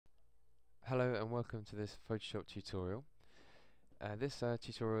Hello and welcome to this Photoshop tutorial. This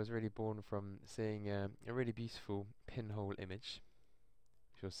tutorial is really born from seeing a really beautiful pinhole image,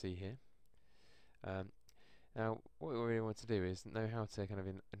 which you'll see here. Now, what we really want to do is know how to kind of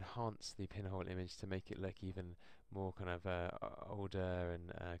enhance the pinhole image to make it look even more kind of older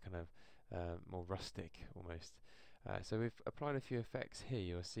and kind of more rustic almost. So we've applied a few effects here.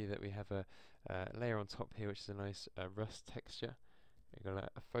 You'll see that we have a layer on top here, which is a nice rust texture. We've got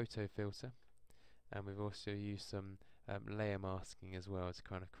a photo filter, and we've also used some layer masking as well to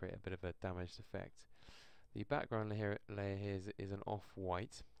kind of create a bit of a damaged effect. The background layer here is an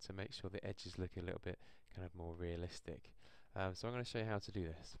off-white to make sure the edges look a little bit kind of more realistic. So I'm going to show you how to do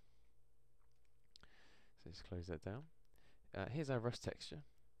this. So just close that down. Here's our rust texture,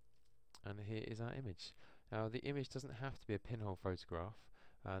 and here is our image. Now the image doesn't have to be a pinhole photograph.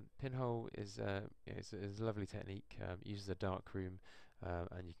 Pinhole is is a lovely technique. Uses a darkroom,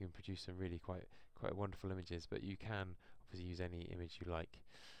 and you can produce some really quite wonderful images. But you can obviously use any image you like.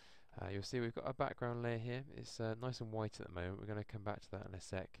 You'll see we've got a background layer here. It's nice and white at the moment. We're going to come back to that in a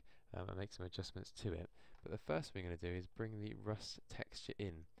sec and make some adjustments to it. But the first thing we're going to do is bring the rust texture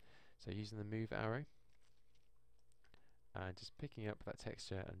in. So using the move arrow and just picking up that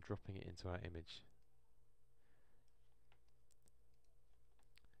texture and dropping it into our image.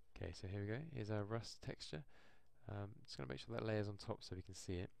 Okay, so here we go. Here's our rust texture. Just going to make sure that layer's on top so we can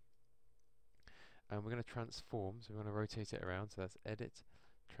see it. And we're going to transform, so we're going to rotate it around. So that's Edit,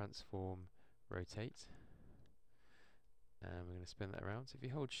 Transform, Rotate. And we're going to spin that around. So if you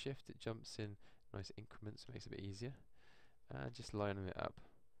hold Shift, it jumps in nice increments, makes it a bit easier. And just lining it up.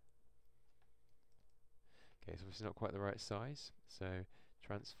 Okay, so it's not quite the right size. So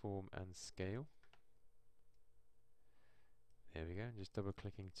Transform and Scale. There we go, and just double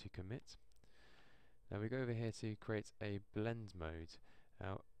clicking to commit. Now we go over here to create a blend mode.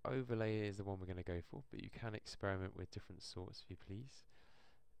 Now overlay is the one we're going to go for, but you can experiment with different sorts if you please.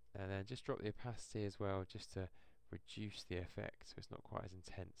 And then just drop the opacity as well, just to reduce the effect so it's not quite as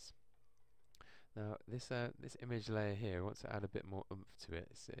intense. Now this image layer here, we want to add a bit more oomph to it,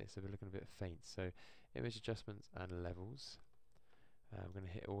 so we're looking a bit faint. So image adjustments and levels. I'm going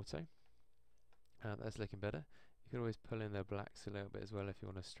to hit auto. That's looking better. You can always pull in the blacks a little bit as well if you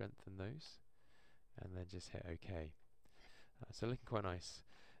want to strengthen those, and then just hit OK. So looking quite nice.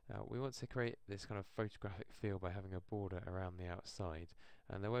 We want to create this kind of photographic feel by having a border around the outside,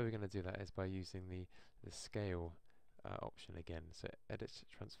 and the way we're going to do that is by using the scale option again. So Edit,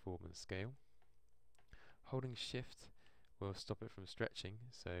 Transform and Scale. Holding Shift will stop it from stretching,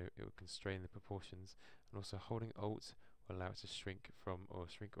 so it will constrain the proportions, and also holding Alt will allow it to shrink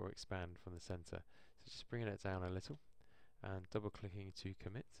or expand from the center. So just bringing it down a little and double clicking to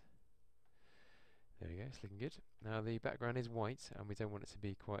commit. There we go, it's looking good. Now the background is white and we don't want it to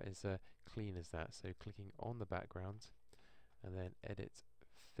be quite as clean as that, so clicking on the background and then Edit,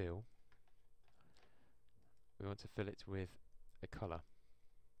 Fill. We want to fill it with a color.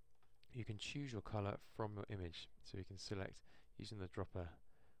 You can choose your color from your image, so we can select using the dropper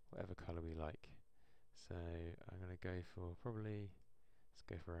whatever color we like. So I'm going to go for let's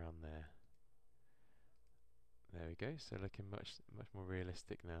go for around there. There we go, so looking much more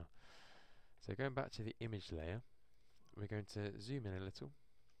realistic now. So going back to the image layer, we're going to zoom in a little,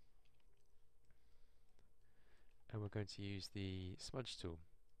 and we're going to use the smudge tool.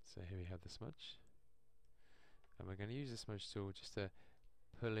 So here we have the smudge, and we're going to use the smudge tool just to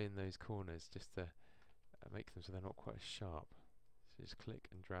pull in those corners, just to make them so they're not quite as sharp. So just click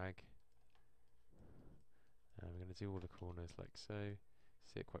and drag, and we're going to do all the corners like so.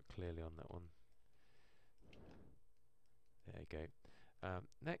 See it quite clearly on that one. There you go.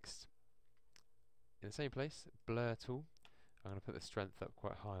 Next, in the same place, blur tool. I'm going to put the strength up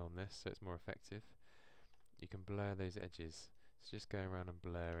quite high on this so it's more effective. You can blur those edges, so just going around and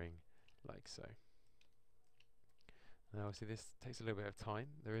blurring like so. Now obviously this takes a little bit of time.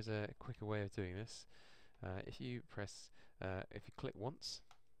 There is a quicker way of doing this. If you click once,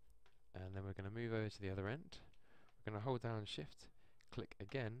 and then we're going to move over to the other end. We're going to hold down Shift, click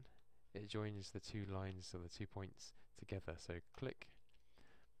again. It joins the two lines or the 2 points together. So click,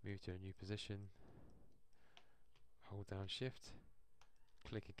 move to a new position, hold down Shift,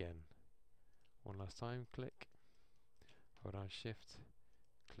 click again. One last time, click, hold down Shift,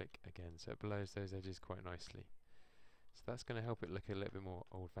 click again. So it blurs those edges quite nicely. So that's going to help it look a little bit more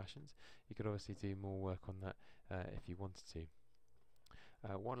old-fashioned. You could obviously do more work on that if you wanted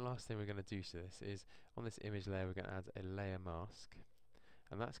to. One last thing we're going to do to this is, on this image layer we're going to add a layer mask,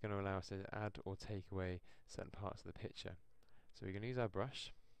 and that's going to allow us to add or take away certain parts of the picture. So we're going to use our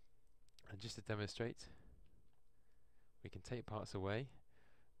brush, and just to demonstrate, we can take parts away,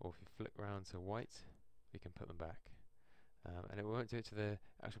 or if you flick around to white, we can put them back. And it won't do it to the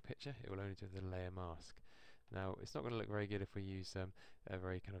actual picture, it will only do the layer mask. Now it's not going to look very good if we use a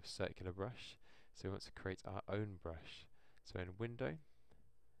very kind of circular brush, so we want to create our own brush. So in Window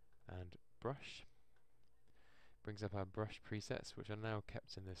and Brush, brings up our brush presets, which are now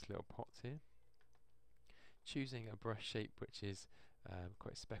kept in this little pot here. Choosing a brush shape which is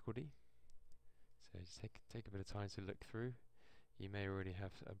quite speckledy, so just take a bit of time to look through. You may already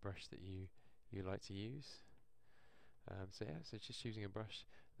have a brush that you like to use. So just choosing a brush,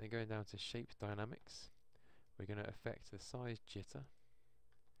 then going down to Shape Dynamics, we're going to affect the size jitter,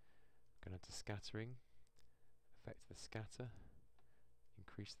 going to scattering, affect the scatter,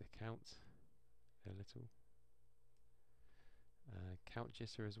 increase the count a little, count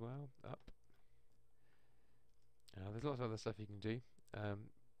jitter as well, up. There's lots of other stuff you can do.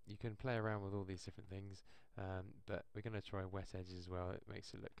 You can play around with all these different things, but we're going to try wet edges as well. It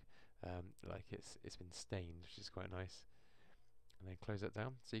makes it look like it's been stained, which is quite nice. And then close that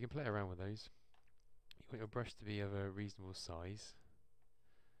down. So you can play around with those. You want your brush to be of a reasonable size.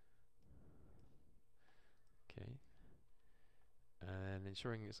 Okay. And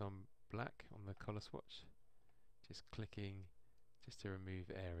ensuring it's on black on the colour swatch. Just clicking just to remove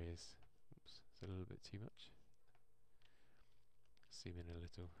areas. Oops, it's a little bit too much. Zoom in a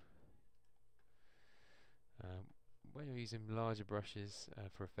little. When you're using larger brushes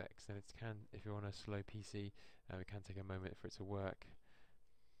for effects, then if you're on a slow PC, it can take a moment for it to work.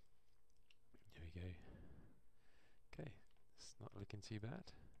 There we go. Okay, it's not looking too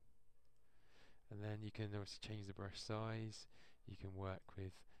bad. And then you can obviously change the brush size. You can work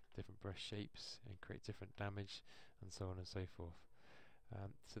with different brush shapes and create different damage, and so on and so forth.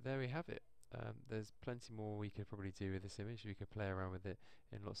 So there we have it. There's plenty more we could probably do with this image. We could play around with it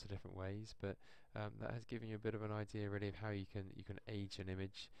in lots of different ways, but that has given you a bit of an idea really of how you can age an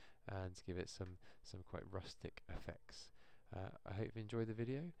image and give it some quite rustic effects. I hope you enjoyed the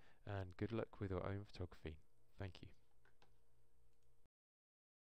video, and good luck with your own photography.